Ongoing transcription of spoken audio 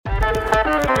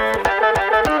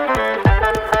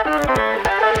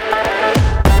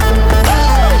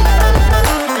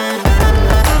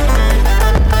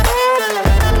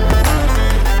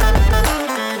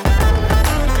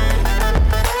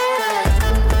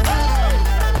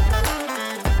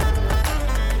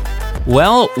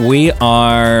Well,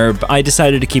 I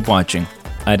decided to keep watching.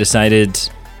 I decided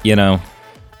I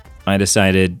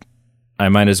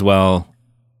might as well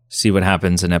see what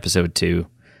happens in episode 2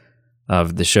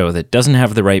 of the show that doesn't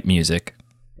have the right music.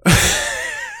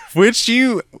 Which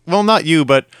not you,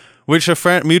 but which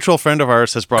a mutual friend of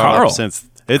ours has brought Carl. up since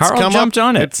it's Carl come jumped up.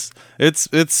 on it.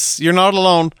 It's you're not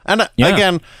alone. And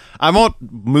again, I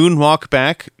won't moonwalk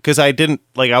back because I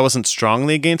wasn't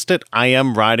strongly against it. I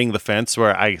am riding the fence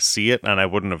where I see it and I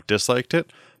wouldn't have disliked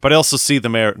it, but I also see the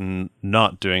merit in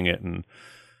not doing it. And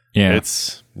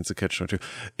it's a catch-22.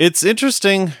 It's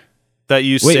interesting that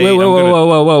you say. Wait.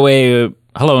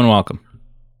 Hello and welcome.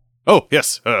 Oh,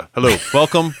 yes. Hello.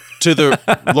 Welcome to the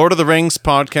Lord of the Rings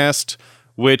podcast,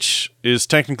 which is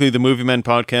technically the Movie Men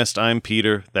podcast. I'm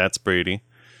Peter. That's Brady.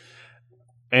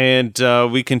 And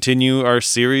we continue our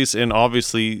series in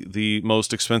obviously the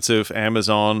most expensive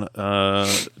Amazon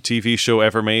TV show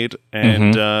ever made,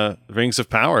 and Rings of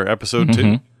Power, episode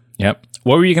 2. Yep.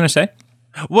 What were you going to say?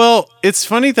 Well, it's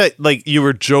funny that you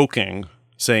were joking,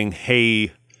 saying,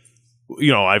 hey,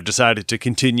 I've decided to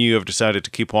continue. I've decided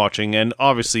to keep watching. And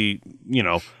obviously,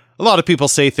 a lot of people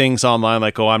say things online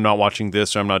like, oh, I'm not watching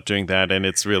this or I'm not doing that. And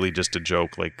it's really just a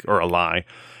joke, or a lie.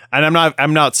 And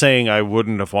I'm not saying I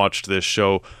wouldn't have watched this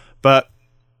show, but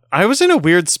I was in a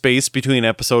weird space between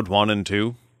episode 1 and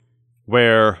 2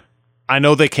 where I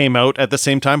know they came out at the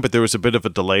same time, but there was a bit of a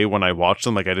delay when I watched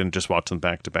them. I didn't just watch them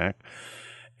back to back.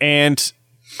 And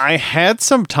I had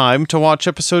some time to watch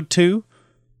episode 2.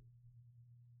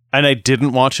 And I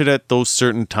didn't watch it at those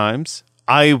certain times.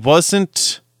 I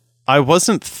wasn't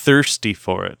thirsty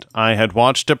for it. I had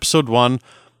watched episode 1,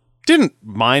 didn't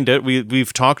mind it.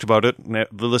 We've talked about it.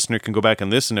 The listener can go back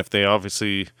and listen if they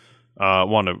obviously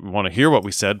want to hear what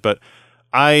we said. But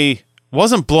I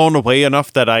wasn't blown away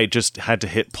enough that I just had to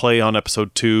hit play on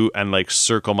episode 2 and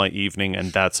circle my evening,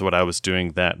 and that's what I was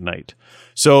doing that night.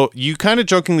 So you kind of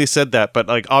jokingly said that, but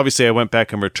obviously I went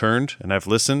back and returned, and I've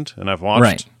listened, and I've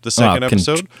watched the second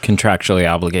episode.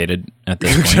 Contractually obligated at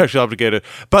this point. Contractually obligated,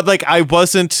 but I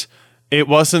wasn't. It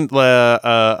wasn't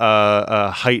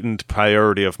a heightened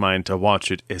priority of mine to watch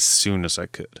it as soon as I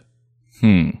could.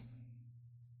 And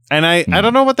I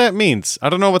don't know what that means. I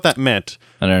don't know what that meant.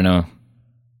 I don't know.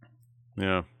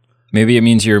 Yeah. Maybe it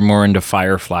means you're more into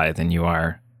Firefly than you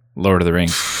are Lord of the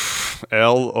Rings.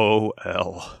 LOL.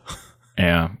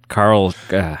 Yeah, Carl.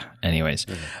 Anyways,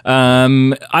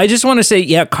 I just want to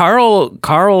say,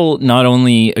 Carl not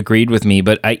only agreed with me,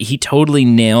 but he totally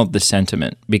nailed the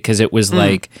sentiment because it was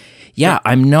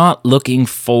I'm not looking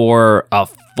for a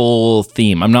full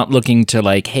theme. I'm not looking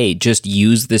to hey, just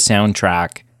use the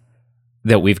soundtrack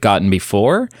that we've gotten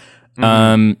before.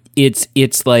 It's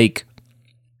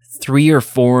 3 or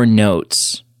 4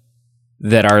 notes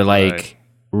that are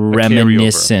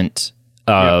reminiscent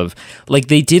of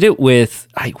they did it with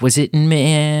was it in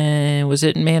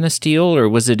Man of Steel or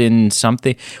was it in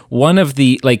something, one of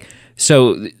the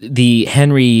so the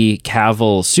Henry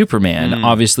Cavill Superman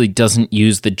obviously doesn't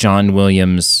use the John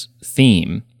Williams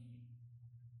theme,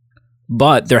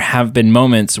 but there have been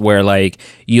moments where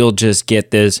you'll just get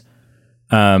this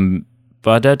ba-da-da-da,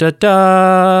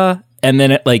 and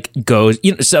then it goes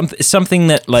something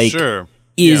that sure.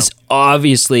 Is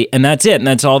obviously, and that's it, and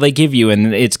that's all they give you,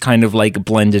 and it's kind of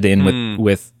blended in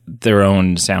with their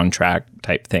own soundtrack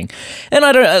type thing. And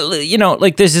I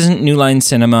don't, this isn't New Line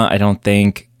Cinema, I don't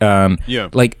think.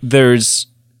 There's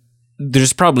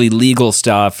probably legal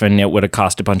stuff, and it would have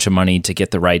cost a bunch of money to get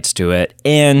the rights to it.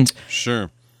 And sure,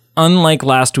 unlike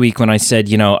last week when I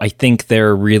said, I think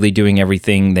they're really doing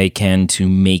everything they can to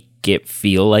make it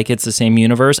feel like it's the same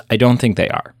universe, I don't think they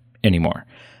are anymore.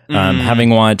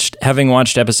 Having watched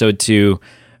episode 2,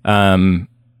 I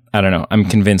don't know. I'm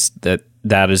convinced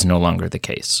that is no longer the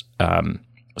case.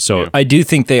 I do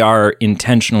think they are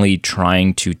intentionally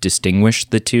trying to distinguish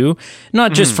the two,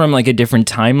 not just from a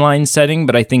different timeline setting,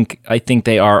 but I think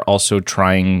they are also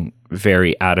trying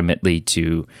very adamantly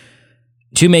to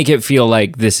make it feel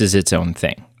like this is its own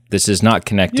thing. This is not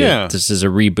connected. Yeah. This is a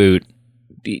reboot,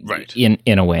 right?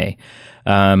 In a way.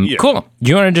 Cool. Do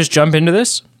you want to just jump into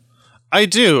this? I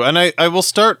do, and I will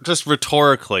start just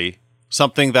rhetorically,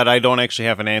 something that I don't actually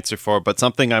have an answer for, but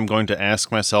something I'm going to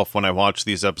ask myself when I watch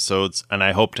these episodes, and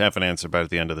I hope to have an answer by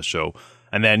the end of the show.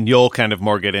 And then you'll kind of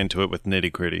more get into it with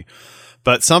nitty-gritty.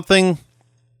 But something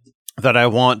that I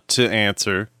want to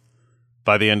answer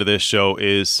by the end of this show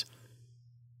is,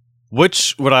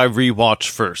 which would I rewatch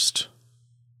first?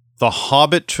 The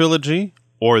Hobbit trilogy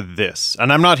or this?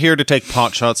 And I'm not here to take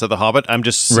pot shots at The Hobbit. I'm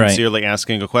just sincerely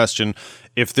asking a question.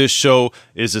 If this show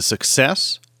is a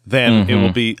success, then it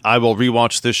will be, I will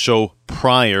rewatch this show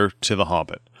prior to The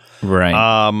Hobbit.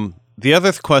 Right. the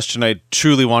other question I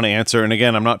truly want to answer, and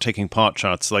again, I'm not taking pot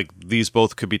shots, like these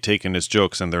both could be taken as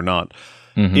jokes and they're not.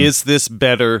 Is this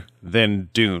better than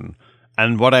Dune?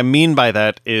 And what I mean by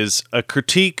that is a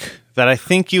critique that I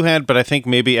think you had, but I think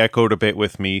maybe echoed a bit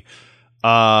with me,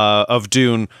 of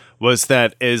Dune, was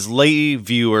that as lay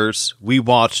viewers, we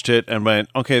watched it and went,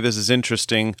 okay, this is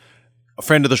interesting. A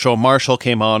friend of the show, Marshall,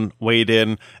 came on, weighed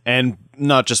in, and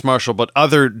not just Marshall, but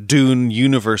other Dune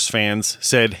universe fans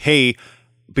said, hey,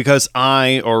 because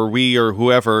I or we or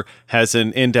whoever has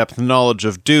an in-depth knowledge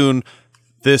of Dune,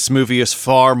 this movie is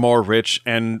far more rich.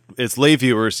 And as lay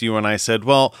viewers, you and I said,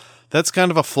 well, that's kind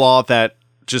of a flaw that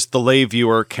just the lay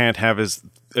viewer can't have as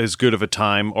good of a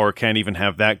time, or can't even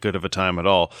have that good of a time at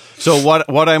all. So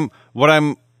what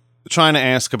I'm trying to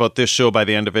ask about this show by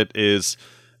the end of it is,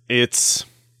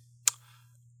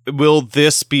 will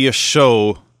this be a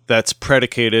show that's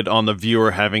predicated on the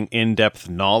viewer having in-depth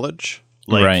knowledge?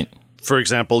 Like, right. For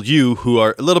example, you, who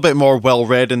are a little bit more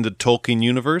well-read in the Tolkien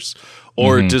universe,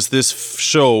 or does this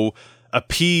show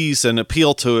appease and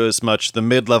appeal to as much the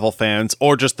mid-level fans,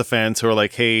 or just the fans who are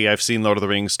like, hey, I've seen Lord of the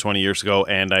Rings 20 years ago,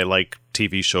 and I like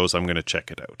TV shows, I'm going to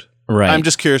check it out. Right. I'm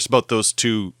just curious about those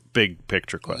two big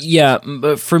picture questions. Yeah,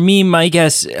 but for me, my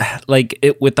guess,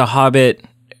 with The Hobbit,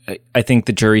 I think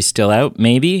the jury's still out,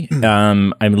 maybe.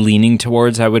 I'm leaning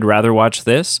towards I would rather watch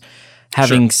this.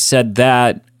 Having said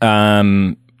that,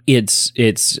 I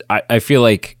feel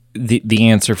like the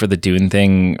answer for the Dune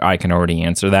thing, I can already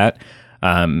answer that.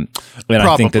 And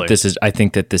I think that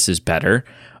this is better.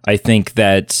 I think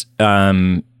that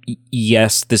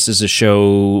yes, this is a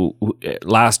show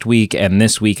last week and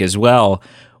this week as well,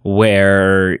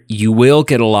 where you will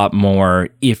get a lot more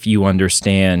if you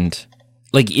understand,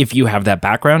 like if you have that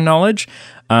background knowledge.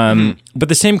 But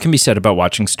the same can be said about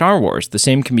watching Star Wars. The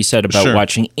same can be said about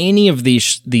watching any of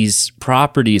these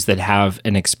properties that have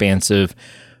an expansive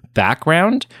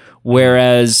background.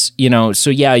 Whereas,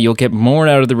 so yeah, you'll get more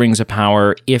out of the Rings of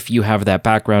Power if you have that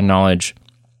background knowledge.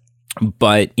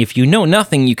 But if you know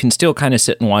nothing, you can still kind of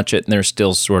sit and watch it, and there's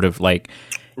still sort of like,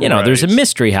 there's a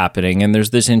mystery happening, and there's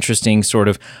this interesting sort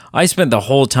of. I spent the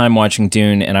whole time watching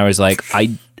Dune, and I was like,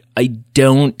 I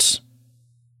don't.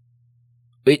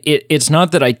 It's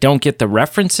not that I don't get the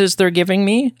references they're giving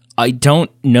me. I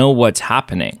don't know what's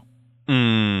happening.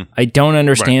 I don't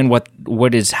understand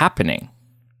what is happening.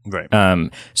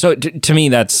 Right. So to me,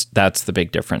 that's the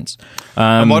big difference.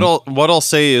 And what I'll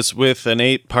say is, with an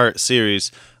 8-part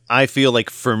series, I feel like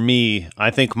for me,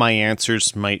 I think my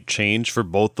answers might change for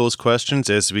both those questions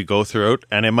as we go throughout,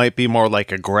 and it might be more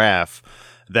like a graph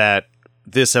that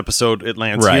this episode it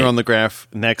lands here on the graph,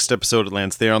 next episode it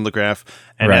lands there on the graph,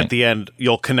 and at the end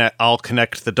I'll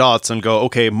connect the dots and go,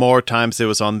 okay, more times it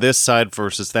was on this side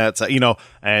versus that side,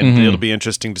 and it'll be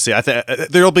interesting to see. I think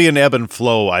there'll be an ebb and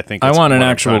flow. I think I want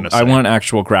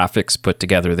actual graphics put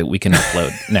together that we can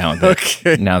upload now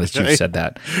that you've said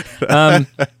that.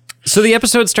 So the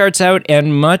episode starts out,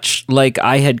 and much like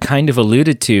I had kind of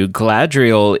alluded to,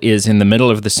 Galadriel is in the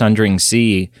middle of the Sundering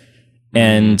Sea.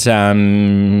 And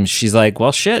she's like,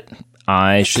 well, shit,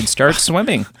 I should start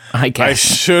swimming, I guess. I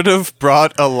should have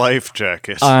brought a life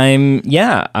jacket.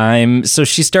 So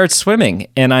she starts swimming,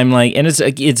 and I'm like, and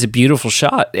it's a beautiful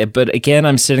shot. But again,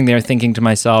 I'm sitting there thinking to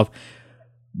myself,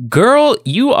 girl,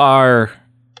 you are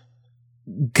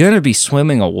going to be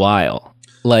swimming a while.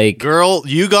 Like, girl,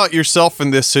 you got yourself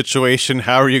in this situation.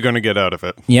 How are you going to get out of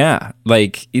it? Yeah.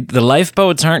 Like, the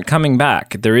lifeboats aren't coming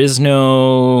back. There is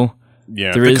no...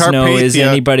 Yeah, is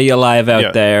anybody alive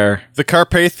out there? The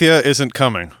Carpathia isn't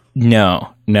coming.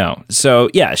 No. So,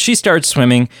 yeah, she starts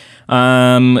swimming.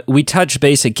 We touch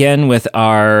base again with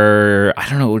our, I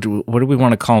don't know, what do we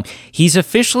want to call him? He's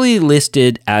officially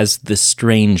listed as the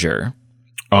Stranger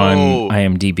on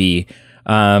IMDb.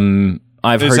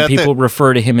 I've heard people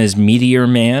refer to him as Meteor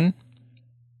Man.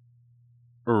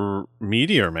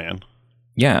 Meteor Man?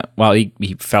 Yeah, well,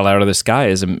 he fell out of the sky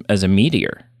as a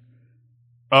meteor.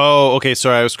 Oh, okay.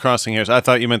 Sorry, I was crossing hairs. I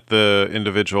thought you meant the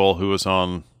individual who was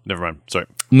on. Never mind. Sorry.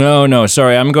 No.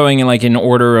 Sorry, I'm going in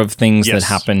order of things that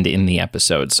happened in the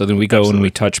episode. So then we go and we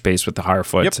touch base with the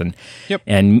Harfoots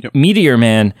and Meteor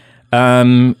Man.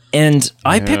 And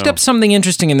I picked up something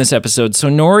interesting in this episode. So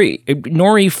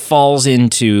Nori falls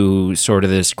into sort of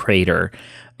this crater,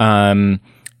 and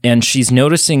she's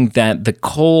noticing that the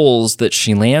coals that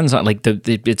she lands on, like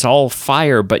it's all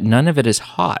fire, but none of it is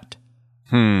hot.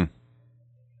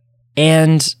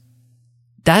 And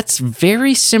that's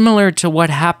very similar to what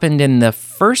happened in the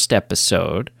first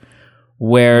episode,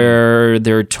 where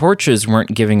their torches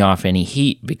weren't giving off any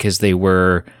heat because they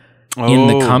were in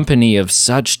the company of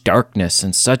such darkness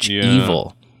and such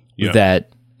evil that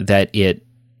it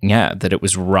that it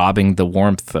was robbing the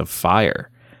warmth of fire.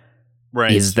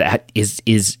 Right. Is that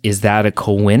a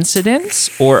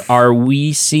coincidence, or are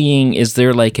we seeing? Is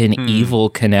there like an evil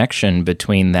connection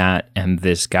between that and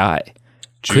this guy?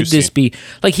 Juicy. Could this be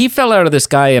like he fell out of the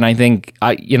sky? And I think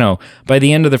by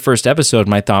the end of the first episode,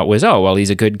 my thought was, oh well, he's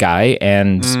a good guy,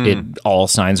 and all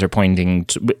signs are pointing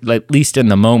to, at least in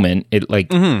the moment, it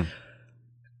like.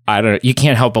 I don't know. You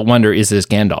can't help but wonder: is this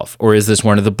Gandalf, or is this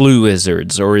one of the blue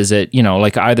wizards, or is it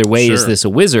like either way? Is this a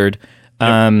wizard?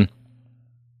 Yep.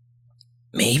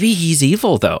 Maybe he's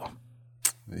evil though.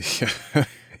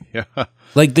 Yeah.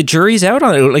 Like the jury's out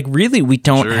on it. Like really, we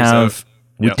don't have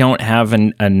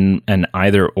an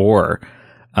either or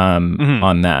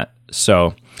on that.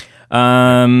 So,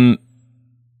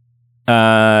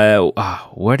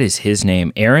 what is his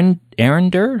name?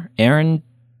 Arondor?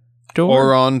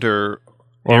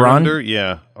 Arondor,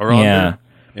 yeah. Arondor. Yeah.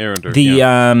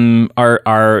 Arondor,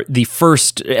 are the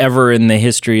first ever in the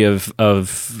history of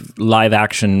live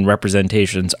action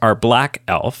representations are black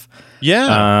elf.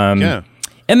 Yeah.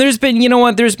 And there's been,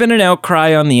 there's been an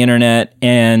outcry on the internet,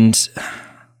 and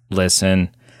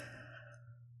listen,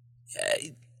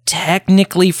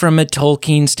 technically from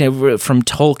Tolkien's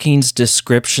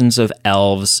descriptions of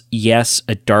elves, yes,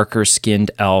 a darker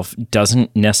skinned elf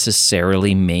doesn't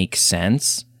necessarily make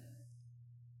sense.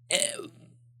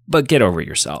 But get over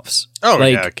yourselves. Oh,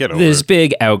 get over this it.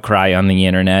 Big outcry on the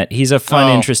internet. He's a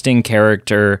fun, interesting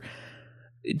character.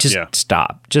 Just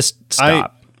stop. Just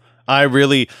stop. I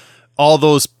really, all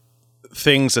those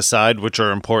things aside, which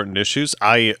are important issues,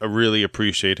 I really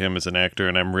appreciate him as an actor,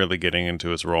 and I'm really getting into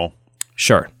his role.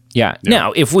 Sure. Yeah.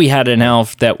 Now, if we had an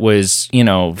elf that was,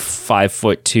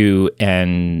 5'2"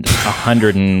 and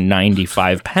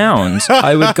 195 pounds,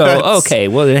 I would go, okay,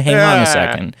 well, hang on a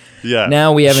second. Yeah.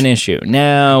 Now we have an issue. We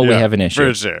have an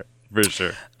issue. For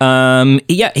sure.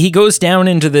 He goes down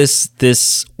into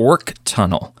this orc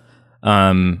tunnel,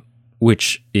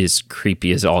 which is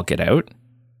creepy as all get out.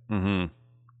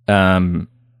 Mm-hmm.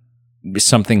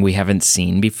 Something we haven't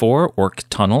seen before, orc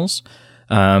tunnels,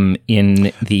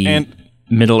 in the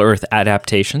Middle-earth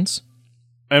adaptations.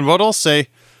 And what I'll say,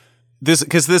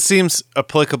 because this seems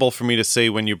applicable for me to say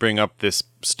when you bring up this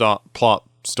plot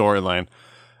storyline.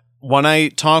 When I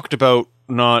talked about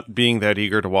not being that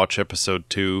eager to watch episode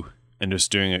 2 and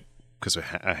just doing it because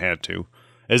I had to,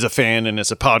 as a fan and as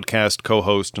a podcast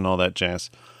co-host and all that jazz,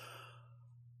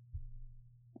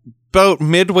 about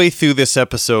midway through this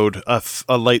episode,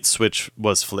 a light switch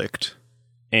was flicked,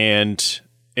 and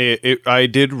I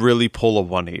did really pull a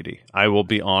 180. I will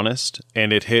be honest,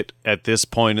 and it hit at this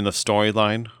point in the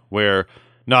storyline where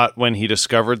not when he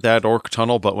discovered that orc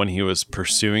tunnel, but when he was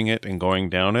pursuing it and going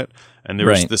down it, and there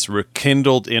was this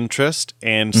rekindled interest,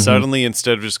 and suddenly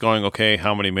instead of just going, okay,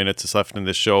 how many minutes is left in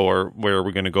this show, or where are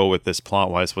we going to go with this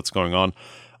plot-wise, what's going on?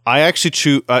 I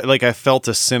actually I felt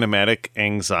a cinematic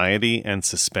anxiety and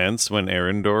suspense when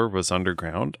Arondor was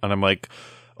underground, and I'm like,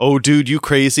 oh, dude, you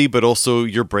crazy, but also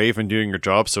you're brave and doing your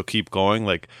job, so keep going.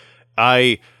 Like,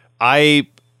 I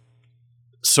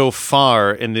so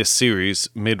far in this series,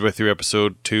 midway through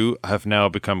episode 2, have now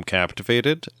become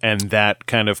captivated, and that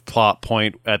kind of plot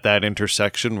point at that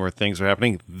intersection where things are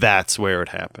happening, that's where it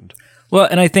happened. Well,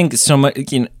 and I think so much,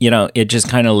 it just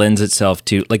kind of lends itself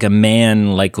to, like, a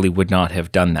man likely would not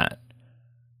have done that,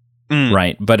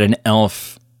 right? But an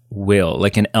elf will.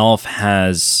 Like, an elf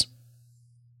has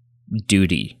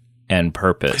duty and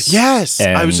purpose. Yes,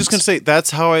 and I was just going to say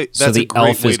that's how I. That's so the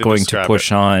elf is going to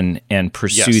push on and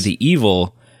pursue the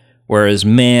evil, whereas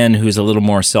man, who's a little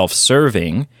more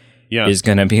self-serving, is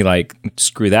going to be like,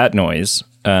 "Screw that noise!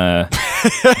 I'm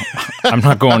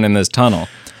not going in this tunnel."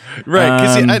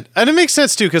 Right, and it makes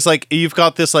sense too, because like you've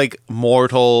got this like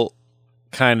mortal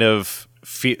kind of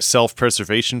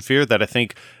self-preservation fear that I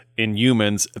think in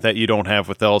humans that you don't have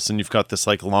with elves, and you've got this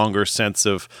like longer sense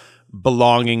of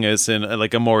belonging as in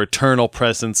like a more eternal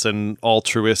presence and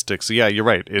altruistic. So yeah, you're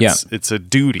right. It's a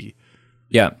duty.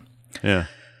 Yeah.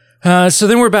 So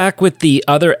then we're back with the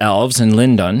other elves in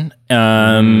Lindon,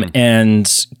 and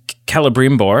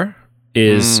Celebrimbor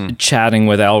is chatting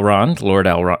with Elrond, Lord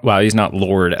Elrond. Well, he's not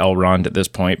Lord Elrond at this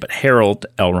point, but Harold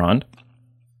Elrond.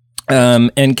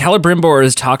 And Celebrimbor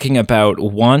is talking about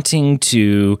wanting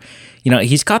to,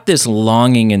 he's got this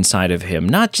longing inside of him,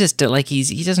 not just to, like,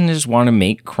 he doesn't just want to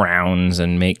make crowns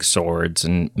and make swords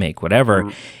and make whatever.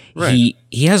 Right.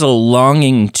 He has a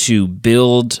longing to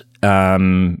build, he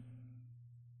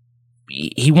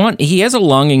has a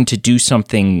longing to do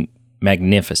something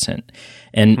magnificent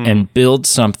and build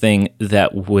something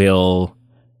that will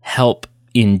help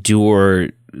endure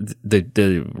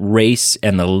the race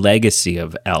and the legacy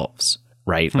of elves,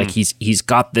 right? Like he's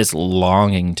got this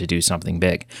longing to do something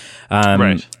big.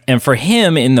 Right. And for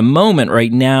him in the moment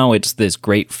right now, it's this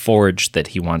great forge that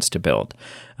he wants to build.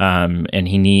 And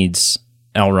he needs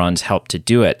Elrond's help to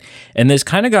do it. And this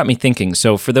kind of got me thinking.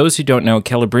 So for those who don't know,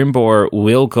 Celebrimbor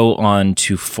will go on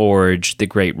to forge the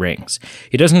Great Rings.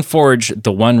 He doesn't forge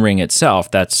the One Ring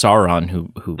itself. That's Sauron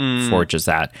who forges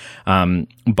that.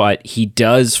 But he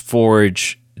does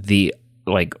forge the,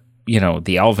 like, you know,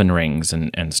 the Elven Rings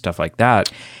and stuff like that.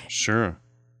 Sure.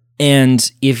 And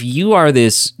if you are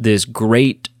this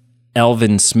great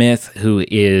elven smith who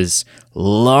is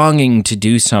longing to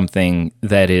do something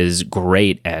that is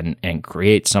great and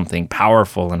create something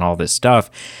powerful and all this stuff,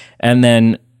 and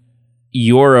then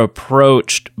you're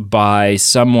approached by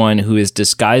someone who is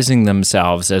disguising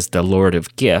themselves as the Lord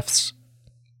of Gifts,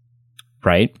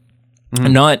 right?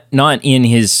 Not in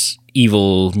his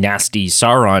evil, nasty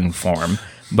Sauron form,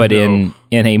 but in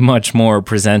a much more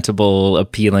presentable,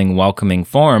 appealing, welcoming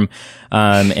form,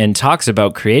 and talks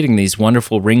about creating these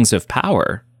wonderful rings of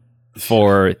power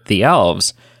for the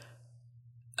elves.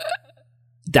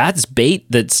 That's bait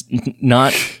that's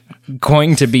not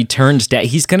going to be turned down.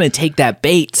 He's going to take that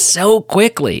bait so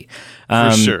quickly.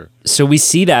 For sure. So we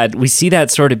see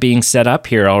that sort of being set up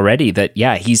here already, that,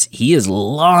 yeah, he is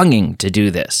longing to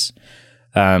do this.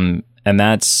 And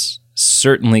that's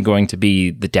certainly going to be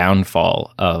the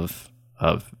downfall of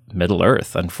Middle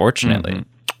Earth, unfortunately.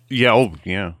 Yeah. Oh,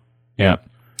 yeah.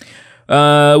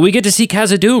 Yeah. We get to see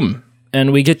Khazad-dûm,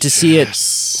 and we get to see it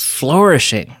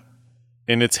flourishing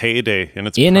in its heyday. In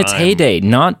its heyday,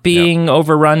 not being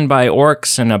overrun by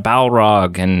orcs and a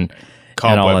Balrog and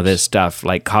all of this stuff,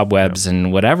 like cobwebs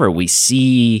and whatever. We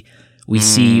see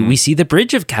the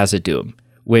bridge of Khazad-dûm,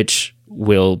 which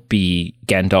will be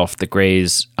Gandalf the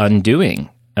Grey's undoing.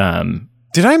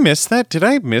 Did I miss that? Did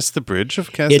I miss the bridge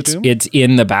of Khazad-dûm? It's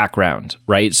in the background,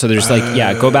 right? So there's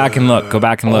go back and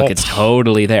look. It's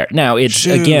totally there. Now,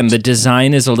 again, the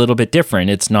design is a little bit different.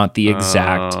 It's not the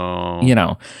exact,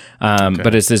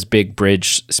 but it's this big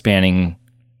bridge spanning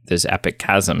this epic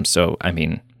chasm. So, I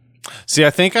mean, see, I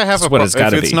think I have a problem.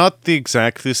 If it's be. not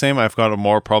exactly the same, I've got a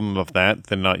more problem of that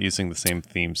than not using the same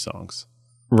theme songs.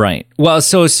 Right. Well,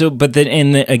 but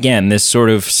then, again, this sort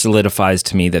of solidifies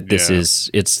to me that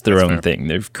it's their own thing.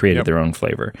 They've created their own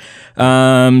flavor.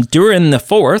 Durin the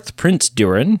Fourth, Prince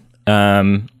Durin,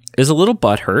 is a little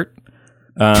butthurt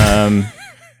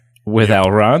with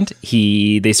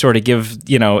Elrond. They sort of give,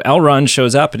 Elrond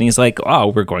shows up and he's like, oh,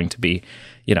 we're going to be,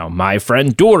 my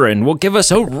friend Durin will give us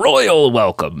a royal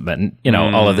welcome and,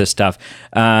 all of this stuff.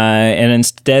 And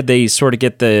instead they sort of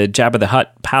get the Jabba the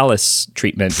Hutt palace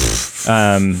treatment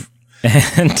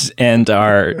and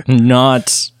are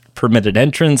not permitted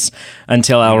entrance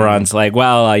until Elrond's like,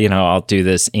 well, I'll do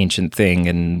this ancient thing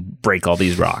and break all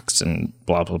these rocks and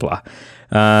blah, blah, blah.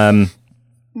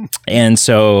 And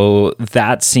so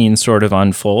that scene sort of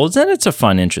unfolds, and it's a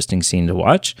fun, interesting scene to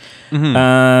watch.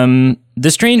 The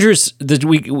strangers,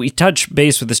 we touch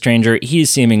base with the stranger.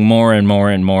 He's seeming more and more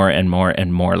and more and more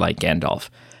and more like Gandalf.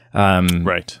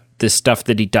 Right. The stuff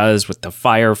that he does with the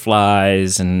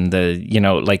fireflies and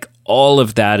the, all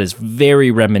of that is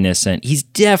very reminiscent. He's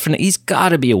got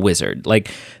to be a wizard. Like,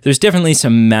 there's definitely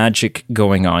some magic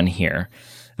going on here.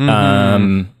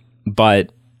 But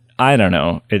I don't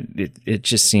know. It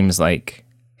just seems like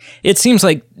it's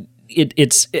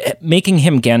making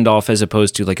him Gandalf as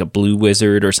opposed to like a blue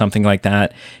wizard or something like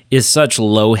that is such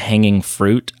low hanging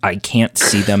fruit. I can't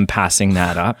see them passing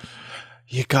that up.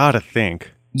 You gotta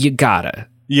think. You gotta.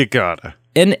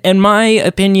 And my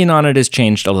opinion on it has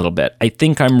changed a little bit. I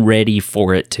think I'm ready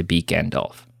for it to be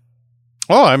Gandalf.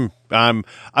 Oh,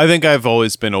 I think I've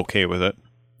always been okay with it.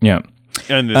 Yeah.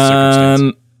 In this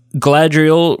circumstance.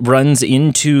 Galadriel runs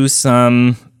into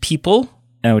some people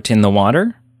out in the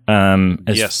water,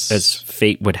 as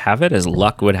fate would have it, as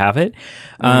luck would have it.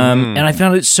 And I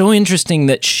found it so interesting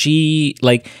that she,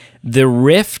 the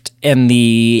rift and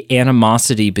the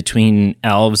animosity between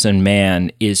elves and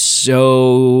man is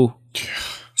so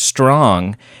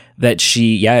strong that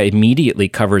she, immediately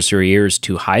covers her ears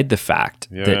to hide the fact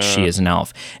that she is an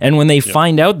elf. And when they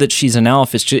find out that she's an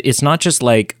elf, it's not just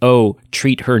like, oh,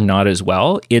 treat her not as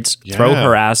well. It's throw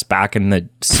her ass back in the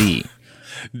sea.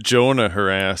 Jonah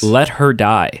her ass. Let her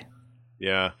die.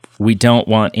 Yeah. We don't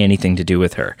want anything to do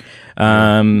with her.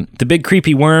 The big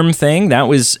creepy worm thing, that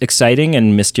was exciting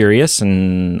and mysterious,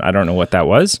 and I don't know what that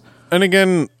was. And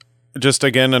again,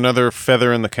 another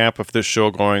feather in the cap of this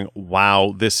show going,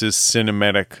 wow, this is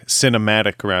cinematic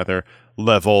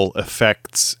level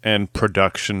effects and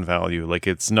production value. Like,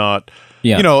 it's not,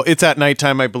 it's at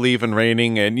nighttime, I believe, and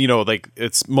raining, and,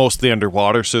 it's mostly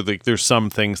underwater. So there's some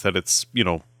things that it's,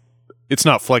 it's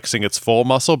not flexing its full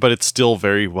muscle, but it's still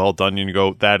very well done. You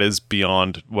go, that is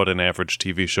beyond what an average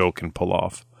TV show can pull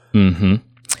off. Mm-hmm.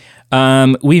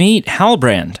 We meet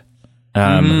Halbrand,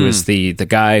 who is the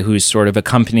guy who's sort of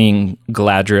accompanying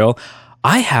Galadriel.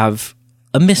 I have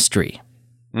a mystery.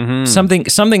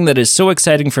 Something that is so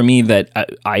exciting for me that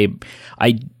I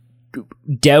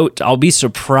doubt, I'll be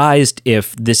surprised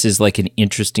if this is like an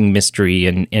interesting mystery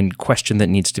and question that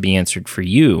needs to be answered for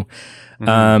you.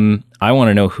 I want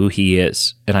to know who he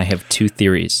is, and I have two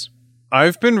theories.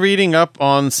 I've been reading up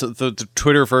on the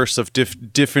Twitterverse of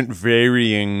different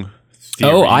varying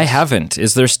theories. Oh, I haven't.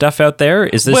 Is there stuff out there?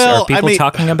 Are people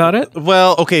talking about it?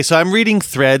 Well, okay, so I'm reading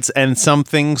threads, and some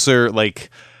things are like,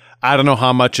 I don't know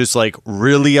how much is like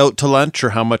really out to lunch or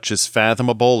how much is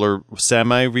fathomable or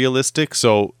semi-realistic.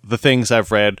 So the things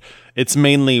I've read, it's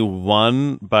mainly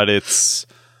one, but it's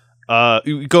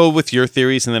go with your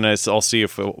theories, and then I'll see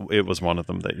if it was one of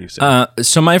them that you said.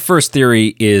 So my first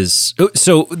theory is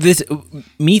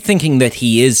me thinking that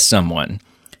he is someone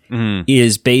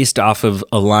is based off of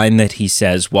a line that he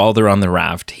says while they're on the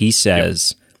raft. He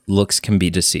says, "Looks can be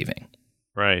deceiving."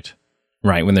 Right,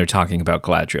 when they're talking about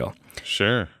Galadriel.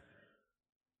 Sure.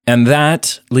 And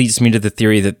that leads me to the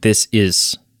theory that this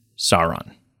is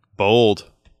Sauron. Bold.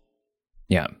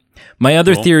 Yeah. My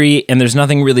other theory, and there's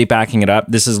nothing really backing it up,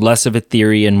 this is less of a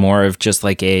theory and more of just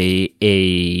like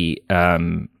a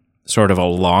sort of a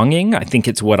longing. I think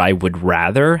it's what I would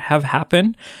rather have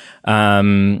happen.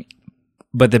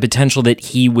 But the potential that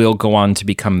he will go on to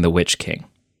become the Witch King.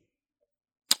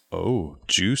 Oh,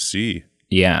 juicy.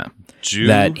 Yeah. Juicy.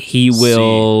 That he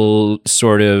will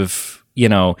sort of,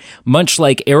 much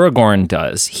like Aragorn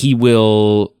does, he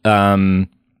will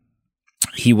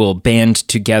band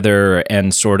together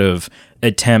and sort of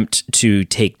attempt to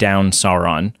take down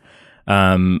Sauron.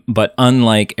 But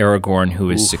unlike Aragorn,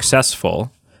 who is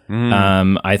successful,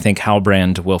 I think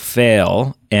Halbrand will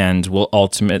fail and will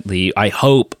ultimately, I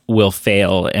hope, will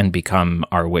fail and become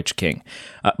our Witch King.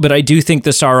 But I do think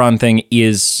the Sauron thing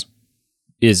is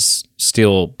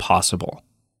still possible.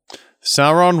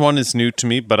 Sauron one is new to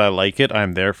me, but I like it.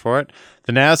 I'm there for it.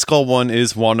 The Nazgul one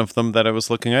is one of them that I was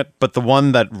looking at, but the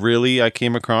one that really I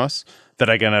came across, that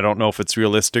again, I don't know if it's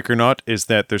realistic or not, is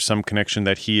that there's some connection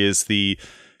that he is the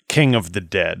king of the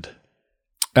dead.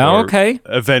 Oh, okay.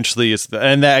 Eventually,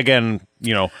 and that again,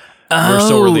 we're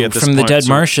so early at this point. From the Dead so,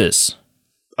 Marshes.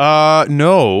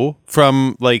 No,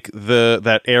 from like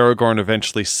that Aragorn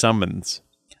eventually summons.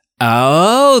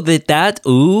 Oh,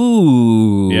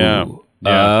 ooh. Yeah.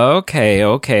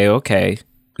 Okay.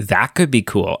 That could be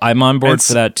cool. I'm on board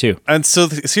for that too. And so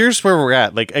here's where we're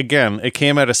at. Like, again, it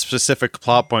came at a specific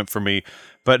plot point for me,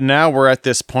 but now we're at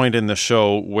this point in the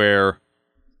show where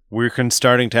we're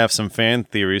starting to have some fan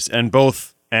theories, and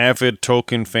both avid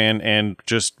Tolkien fan and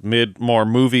just more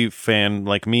movie fan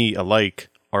like me alike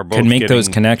are both can make those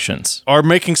connections. Are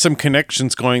making some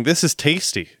connections going, this is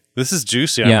tasty. This is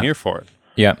juicy. I'm here for it.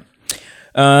 Yeah.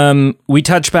 We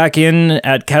touch back in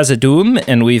at Khazad-dûm,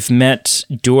 and we've met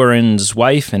Durin's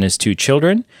wife and his two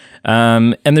children.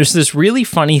 And there's this really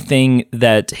funny thing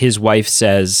that his wife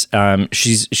says.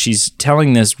 She's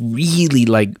telling this really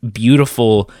like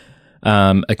beautiful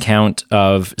account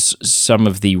of some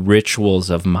of the rituals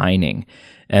of mining,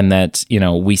 and that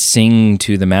we sing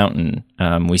to the mountain,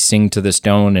 we sing to the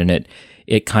stone, and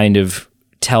it kind of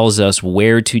tells us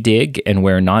where to dig and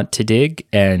where not to dig,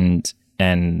 and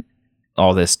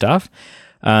all this stuff.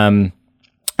 And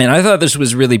I thought this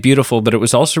was really beautiful, but it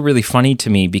was also really funny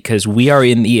to me because we are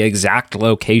in the exact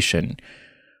location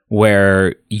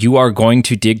where you are going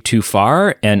to dig too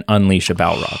far and unleash a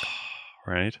Balrog.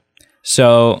 Right.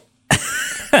 So,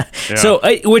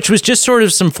 which was just sort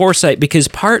of some foresight, because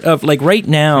part of like right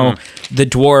now, the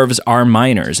dwarves are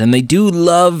miners and they do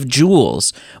love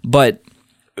jewels, but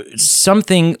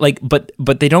something like, but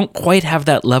they don't quite have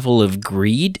that level of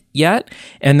greed yet,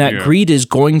 and that greed is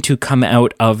going to come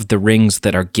out of the rings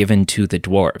that are given to the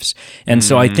dwarves. And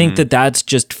so I think that that's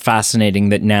just fascinating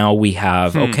that now we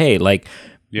have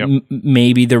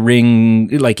maybe the ring,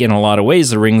 like in a lot of ways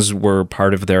the rings were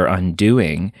part of their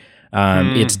undoing.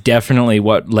 It's definitely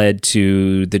what led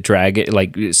to the dragon,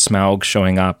 like Smaug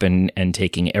showing up and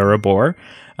taking Erebor,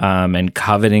 and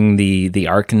coveting the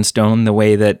Arkenstone the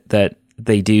way that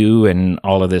they do, and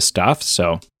all of this stuff.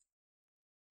 So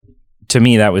to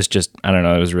me, that was just, I don't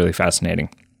know, it was really fascinating.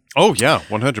 Oh yeah,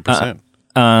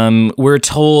 100%. We're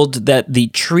told that the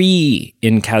tree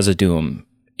in Khazad-dûm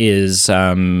is,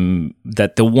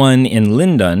 that the one in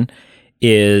Lindon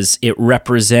it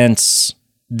represents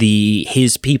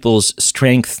his people's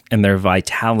strength and their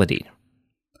vitality,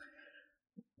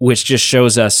 which just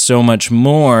shows us so much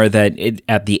more that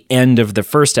at the end of the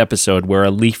first episode, where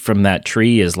a leaf from that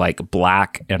tree is like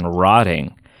black and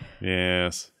rotting.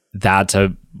 Yes. That's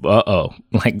that's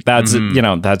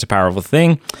that's a powerful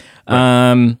thing.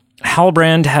 Right.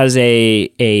 Halbrand has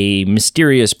a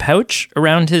mysterious pouch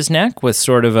around his neck with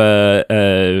sort of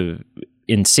a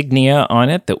insignia on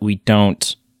it that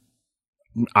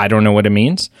I don't know what it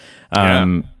means.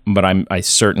 But I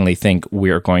certainly think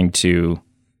we're going to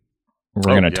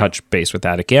touch base with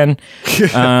that again.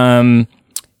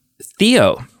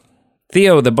 Theo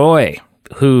the boy,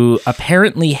 who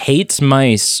apparently hates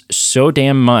mice so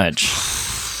damn much.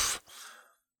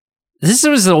 This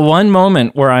was the one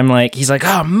moment where I'm like, he's like,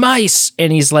 oh, mice.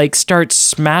 And he's like, starts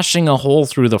smashing a hole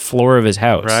through the floor of his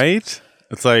house. Right?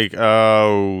 It's like,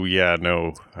 oh, yeah,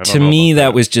 no. To me,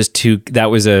 that was just that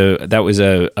was a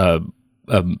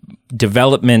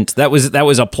development. That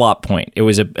was a plot point. It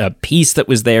was a piece that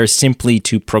was there simply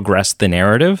to progress the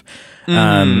narrative.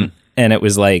 And it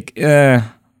was like,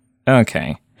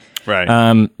 okay.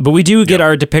 Right. But we do get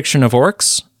our depiction of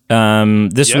orcs.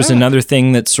 This was another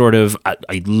thing that sort of,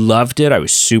 I loved it. I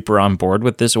was super on board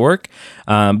with this orc.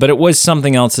 But it was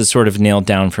something else that sort of nailed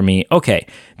down for me. Okay,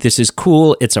 this is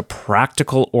cool. It's a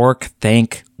practical orc.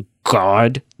 Thank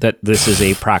God that this is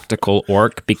a practical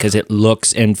orc, because it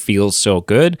looks and feels so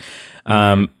good.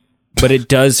 But it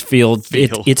does feel.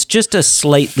 It's just a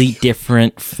slightly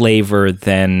different flavor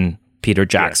than Peter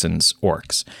Jackson's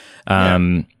orcs.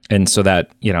 And so that,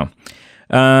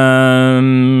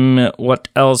 what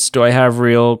else do I have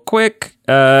real quick?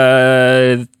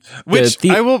 Which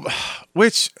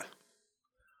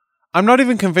I'm not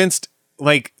even convinced,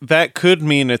 like, that could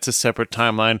mean it's a separate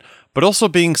timeline, but also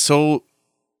being so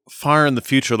far in the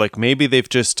future, like, maybe they've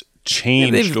just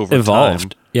changed over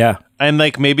evolved. time. Yeah. And,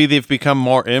 like, maybe they've become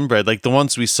more inbred, like the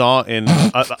ones we saw in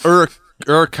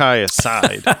Uruk-hai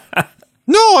aside.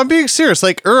 No, I'm being serious.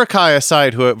 Like, Uruk-hai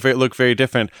aside, who look very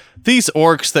different, these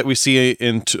orcs that we see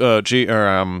in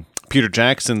Peter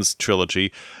Jackson's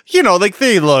trilogy, like,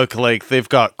 they look like they've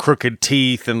got crooked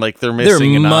teeth and like they're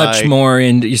missing an eye. They're much more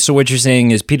in. So what you're saying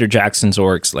is Peter Jackson's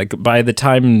orcs, like, by the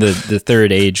time the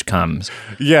third age comes,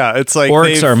 it's like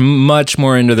orcs are much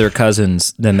more into their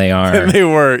cousins than they are. Than they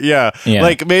were, yeah.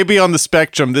 Like, maybe on the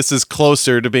spectrum, this is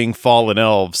closer to being fallen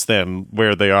elves than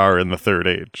where they are in the third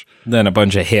age. Than a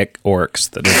bunch of hick orcs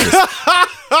that are just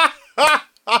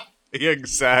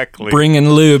exactly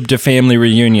bringing lube to family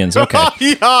reunions. Okay.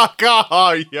 We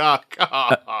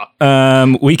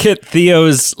get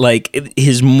Theo's, like,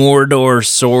 his Mordor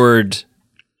sword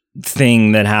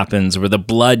thing that happens where the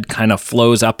blood kind of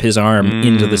flows up his arm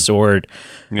into the sword.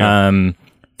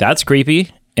 That's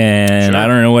creepy, and I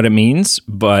don't know what it means,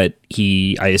 but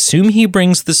I assume he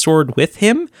brings the sword with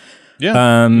him.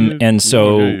 Yeah. And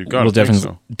so we'll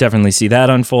definitely see that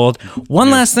unfold.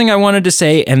 One last thing I wanted to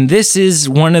say, and this is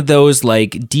one of those,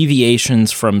 like,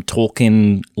 deviations from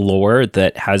Tolkien lore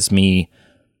that has me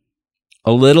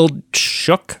a little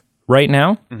shook right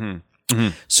now.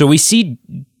 So we see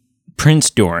Prince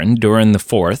Durin the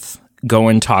Fourth, go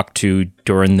and talk to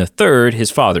Durin the Third, his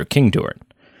father, King Durin.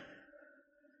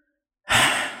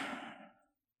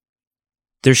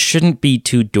 There shouldn't be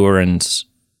two Durins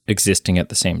existing at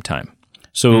the same time.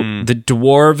 So the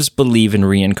dwarves believe in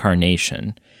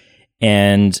reincarnation,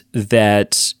 and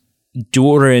that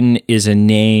Durin is a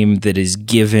name that is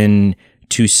given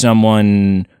to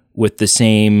someone with the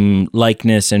same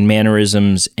likeness and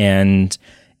mannerisms, and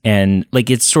like,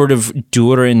 it's sort of,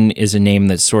 Durin is a name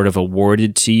that's sort of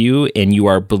awarded to you, and you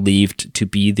are believed to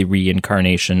be the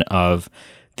reincarnation of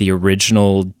the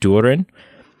original Durin.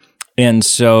 And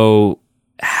so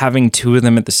having two of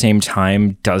them at the same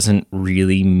time doesn't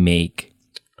really make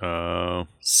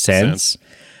sense.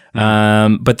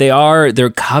 But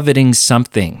they're coveting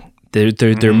something.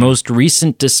 Their most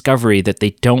recent discovery that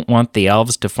they don't want the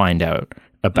elves to find out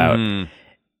about. And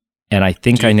I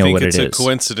think I know what it is. It's a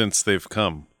coincidence they've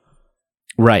come.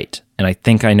 Right. And I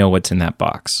think I know what's in that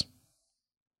box.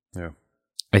 Yeah.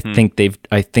 I think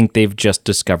they've just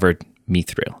discovered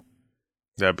Mithril.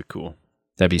 That'd be cool.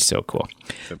 That'd be so cool.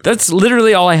 That's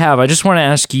literally all I have. I just want to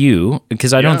ask you,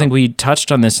 because I don't think we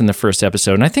touched on this in the first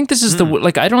episode, and I think this is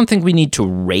I don't think we need to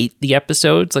rate the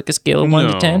episodes, like a scale of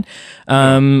 1 to 10.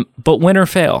 But win or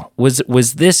fail, was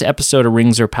this episode of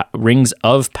Rings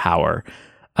of Power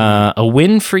a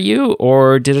win for you,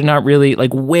 or did it not really,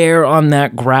 like, where on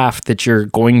that graph that you're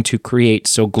going to create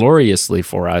so gloriously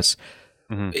for us,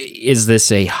 is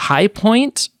this a high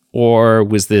point, or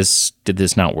did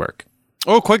this not work?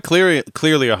 Oh, quite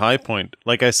clearly a high point.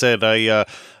 Like I said,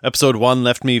 episode 1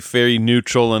 left me very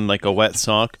neutral and like a wet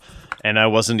sock. and I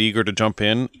wasn't eager to jump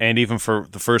in. And even for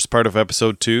the first part of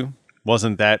episode 2,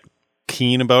 wasn't that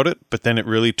keen about it. But then it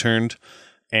really turned.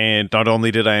 And not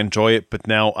only did I enjoy it, but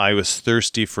now I was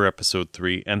thirsty for episode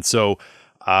 3. And so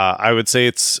I would say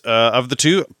it's, of the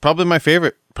two, probably my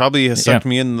favorite. Probably has sucked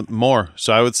me in more.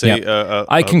 So I would say...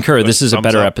 I concur. This is a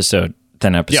better episode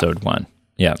than episode 1.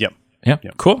 Yeah.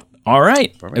 Yep. Cool. All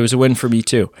right. Perfect. It was a win for me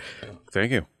too.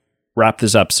 Thank you. Wrap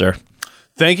this up, sir.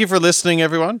 Thank you for listening,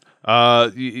 everyone.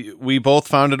 We both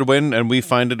found it a win, and we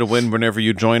find it a win whenever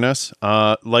you join us.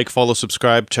 Like, follow,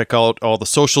 subscribe, check out all the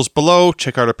socials below,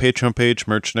 check out our Patreon page,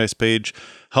 merchandise page.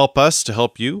 Help us to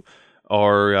help you,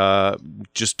 or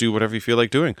just do whatever you feel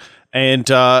like doing. And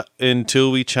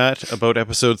until we chat about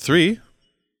episode 3...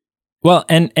 Well,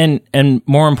 and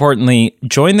more importantly,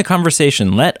 join the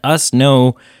conversation. Let us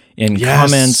know in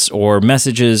comments or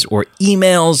messages or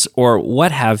emails or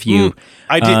what have you.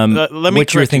 I did. Let me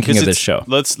what you're thinking of this show.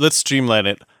 Let's streamline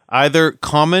it. Either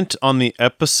comment on the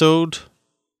episode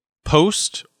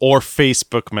post or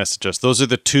Facebook message us. Those are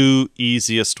the two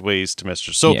easiest ways to message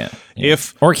us. So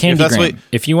if Candygram.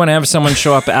 If you want to have someone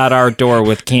show up at our door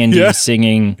with candy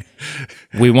singing,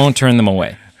 we won't turn them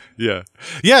away. Yeah.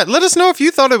 Let us know if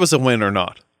you thought it was a win or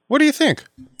not. What do you think?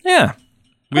 Yeah,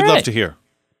 we'd love to hear.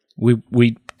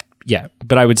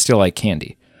 But I would still like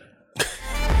candy.